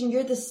that's aging.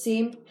 You're the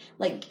same,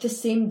 like, the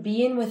same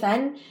being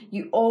within.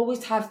 You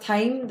always have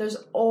time. There's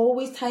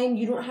always time.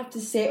 You don't have to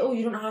settle.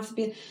 You don't have to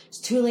be, it's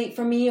too late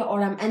for me,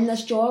 or I'm in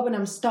this job and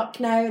I'm stuck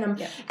now, and I'm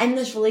in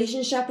this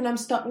relationship and I'm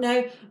stuck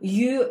now.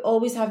 You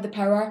always have the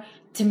power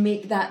to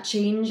make that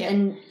change.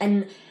 And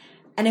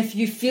if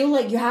you feel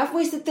like you have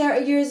wasted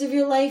 30 years of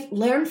your life,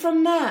 learn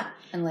from that.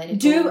 And let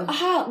it go.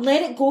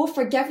 Let it go.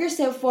 Forgive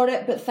yourself for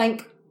it, but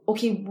think,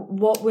 okay,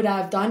 what would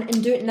I have done?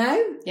 And do it now.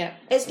 Yeah.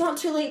 It's not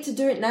too late to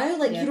do it now.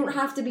 Like, you don't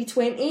have to be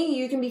 20.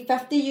 You can be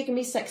 50. You can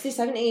be 60,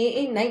 70,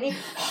 80, 90,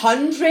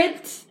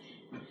 100.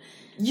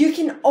 You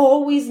can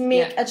always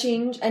make a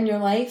change in your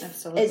life.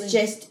 Absolutely.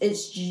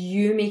 It's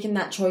you making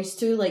that choice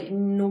too. Like,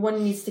 no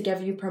one needs to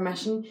give you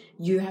permission.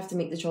 You have to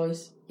make the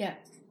choice. Yeah.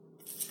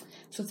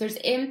 So if there's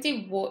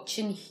anybody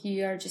watching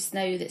here just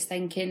now that's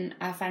thinking,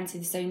 I fancy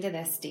the sound of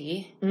this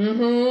day,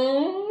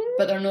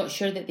 but they're not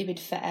sure that they would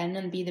fit in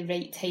and be the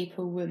right type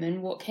of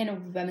woman, what kind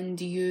of women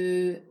do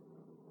you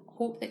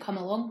hope that come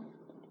along?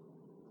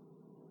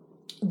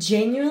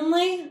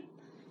 Genuinely,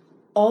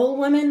 all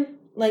women.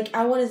 Like,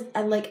 I want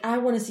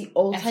to see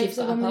all types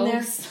of women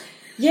there.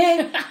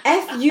 Yeah,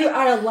 if you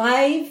are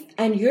alive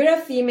and you're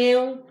a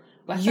female,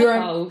 with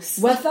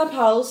a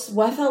pulse,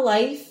 with a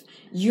life,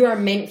 you are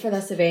meant for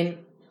this event.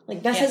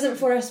 Like, this isn't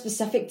for a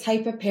specific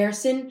type of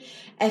person.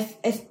 If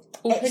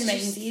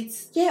open-minded.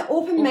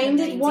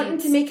 Open-minded, wanting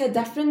to make a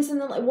difference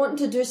and like, wanting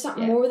to do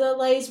something more with their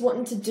lives,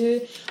 wanting to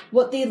do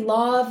what they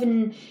love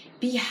and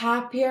be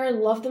happier,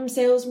 love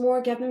themselves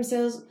more, give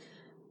themselves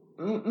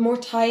more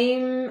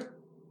time.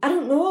 I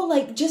don't know,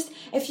 like, just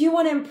if you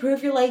want to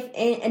improve your life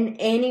in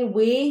any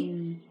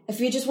way, if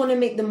you just want to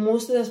make the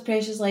most of this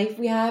precious life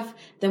we have,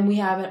 then we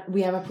have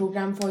a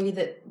program for you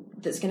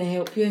that's going to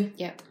help you.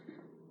 Yeah.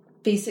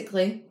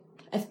 Basically.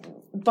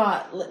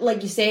 But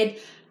like you said,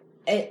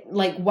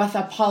 like with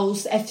a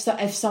pulse,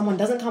 if someone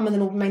doesn't come with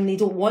an open mind, they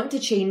don't want to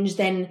change,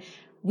 then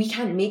we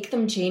can't make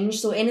them change.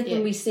 So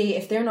anything we say,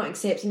 if they're not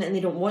accepting it and they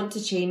don't want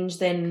to change,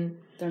 then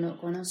they're not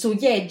going to. So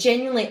yeah,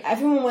 genuinely,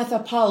 everyone with a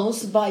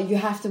pulse, but you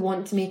have to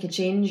want to make a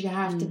change. You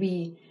have to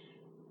be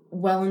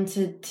willing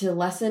to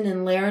listen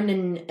and learn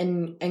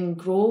and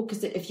grow.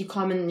 Because if you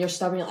come and you're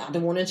stubborn, you're like, I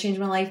don't want to change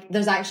my life,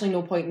 there's actually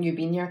no point in you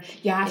being here.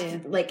 You have to,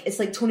 like, it's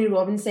like Tony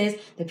Robbins says,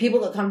 the people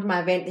that come to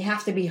my event, they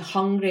have to be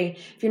hungry.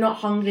 If you're not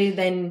hungry,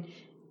 then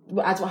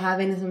I don't have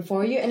anything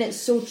for you. And it's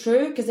so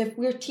true, because if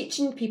we're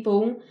teaching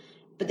people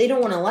but they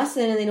don't want to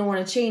listen and they don't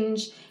want to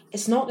change,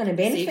 it's not going to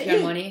benefit you. Save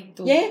your money.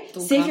 Don't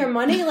save your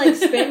money. Like,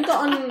 spend it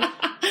on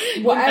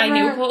whatever. Buy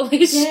nail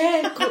polish.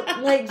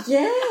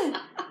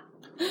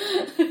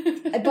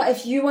 But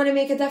if you want to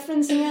make a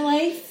difference in your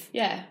life,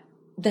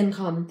 then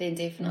come. Then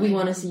definitely. We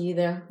want to see you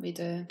there. We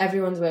do.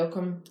 Everyone's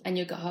welcome. And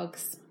you got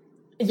hugs.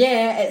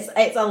 Yeah,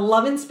 it's a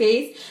loving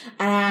space,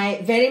 and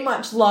I very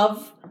much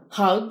love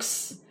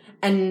hugs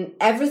and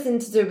everything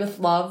to do with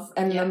love.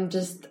 And I'm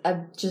just,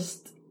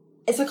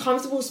 it's a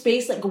comfortable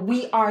space. Like,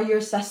 we are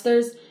your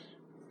sisters.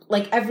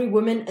 Like, every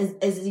woman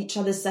is each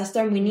other's sister,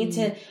 and we need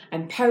to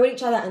empower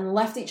each other and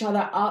lift each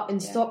other up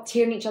and stop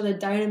tearing each other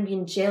down and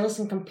being jealous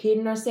and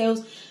comparing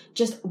ourselves.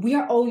 Just, we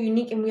are all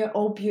unique and we are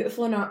all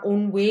beautiful in our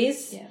own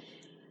ways. Yeah.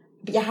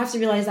 But you have to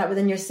realise that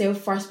within yourself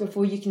first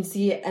before you can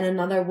see it in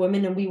another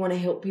woman, and we want to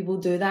help people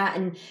do that.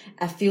 And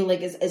I feel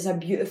like it's a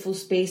beautiful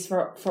space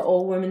for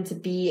all women to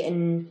be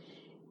in,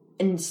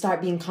 and start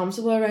being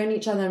comfortable around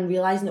each other and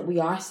realising that we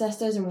are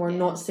sisters and we're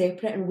not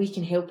separate and we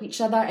can help each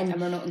other. And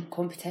we're not in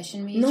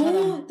competition with each other.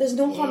 No, there's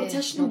no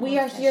competition. We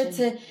are here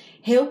to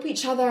help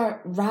each other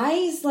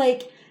rise.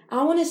 Like,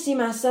 I want to see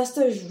my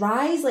sisters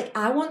rise. Like,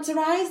 I want to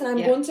rise and I'm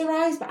going to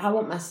rise, but I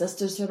want my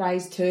sisters to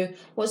rise too.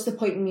 What's the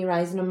point in me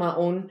rising on my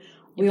own?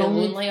 We all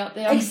lonely up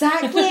there.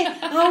 Exactly.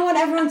 I want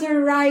everyone to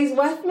rise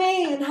with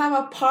me and have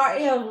a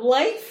party of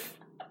life.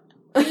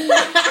 Totally.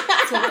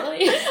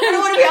 I don't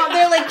want to be out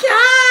there like,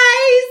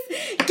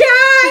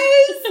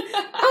 guys,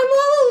 I'm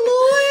all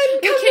alone.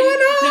 Come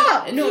on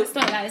up. No, it's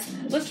not that.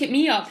 Look at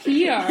me up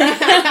here.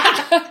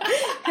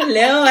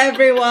 Hello,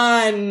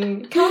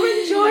 everyone. Come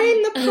and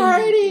join the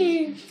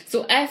party.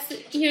 So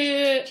if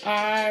you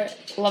are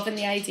loving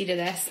the idea of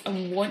this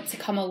and want to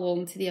come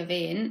along to the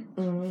event,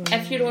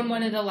 if you're on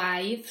one of the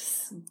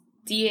lives,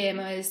 DM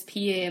us,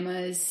 PM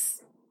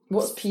us.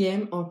 What's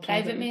PM? Or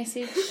private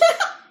message.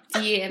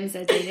 DM's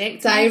a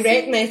direct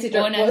message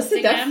on What's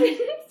Instagram. The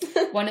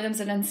difference? One of them's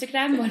on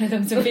Instagram, one of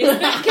them's on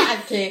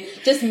Facebook. Okay,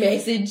 just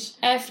message.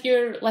 If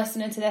you're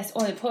listening to this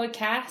on the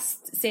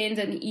podcast, send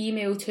an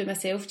email to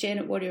myself,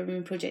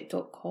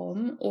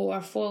 jen@warriorwomenproject.com,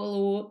 or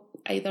follow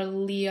either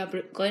Leah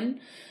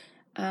Brooklyn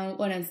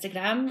on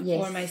Instagram,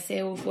 or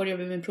myself, Warrior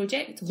Women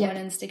Project, on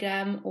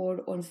Instagram,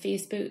 or on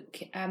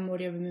Facebook,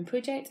 Warrior Women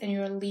Project, and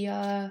you're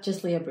Leah...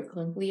 Just Leah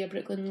Brooklyn. Leah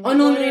Brooklyn. Oh,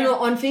 no,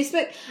 on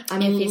Facebook, I'm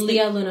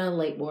Leah Luna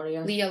Light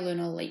Warrior. Leah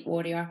Luna Light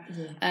Warrior.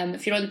 Yeah.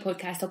 If you're on the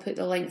podcast, I'll put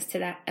the links to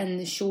that in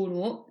the show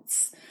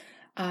notes.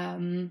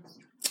 Anything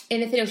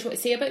else you want to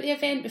say about the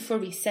event before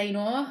we sign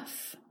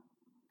off?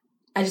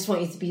 I just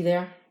want you to be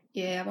there.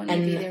 Yeah, I want you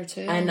to be there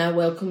too. And I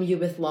welcome you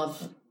with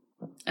love.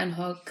 And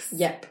hugs.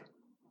 Yep.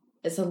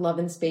 It's a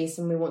loving space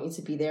and we want you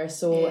to be there.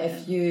 So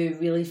if you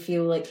really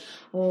feel like,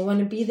 oh, I want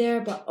to be there,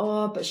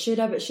 but should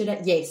I?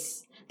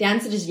 Yes. The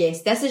answer is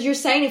yes. This is your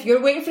sign. If you're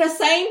waiting for a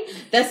sign,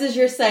 this is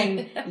your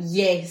sign.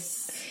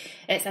 Yes.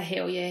 It's a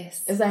hell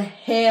yes. It's a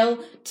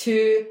hell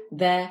to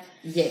the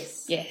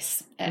yes.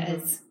 Yes, it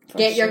is.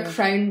 Get your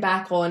crown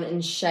back on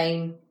and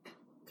shine.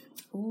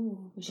 Oh,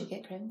 we should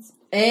get crowns.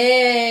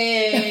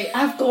 Hey,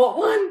 I've got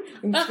one.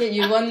 I'm just get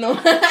you one though.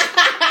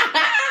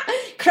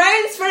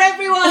 Crowns for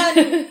everyone!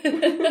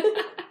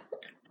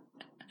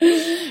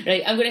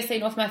 Right, I'm going to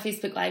sign off my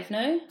Facebook Live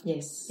now.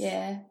 Yes.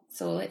 Yeah,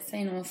 so let's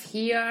sign off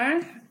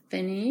here.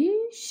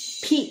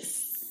 Finish.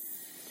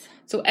 Peace.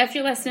 So if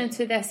you're listening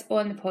to this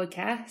on the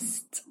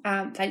podcast,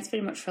 thanks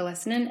very much for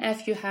listening.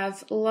 If you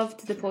have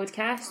loved the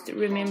podcast,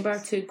 remember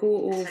to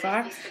go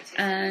over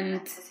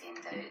and...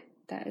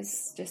 That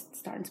is just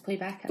starting to play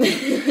back.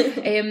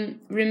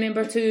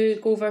 Remember to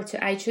go over to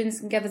iTunes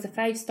and give us a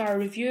 5-star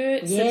review.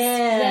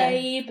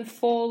 Subscribe,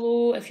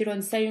 follow. If you're on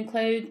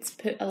SoundCloud,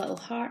 put a little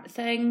heart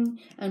thing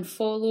and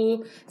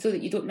follow so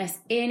that you don't miss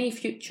any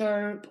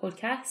future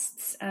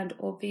podcasts. And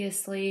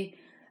obviously,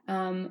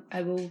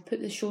 I will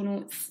put the show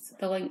notes,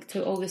 the link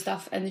to all the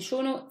stuff in the show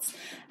notes.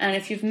 And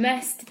if you've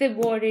missed the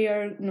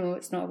Warrior... No,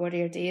 it's not a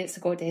Warrior Day. It's a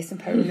Goddess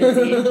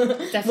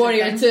Empowerment Day.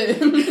 Warrior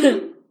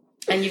 2.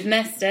 And you've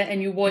missed it and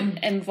you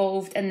want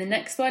involved in the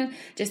next one,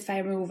 just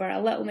fire me over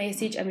a little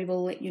message and we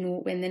will let you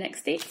know when the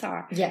next dates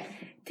are. Yeah.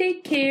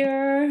 Take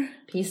care.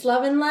 Peace,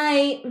 love and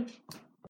light.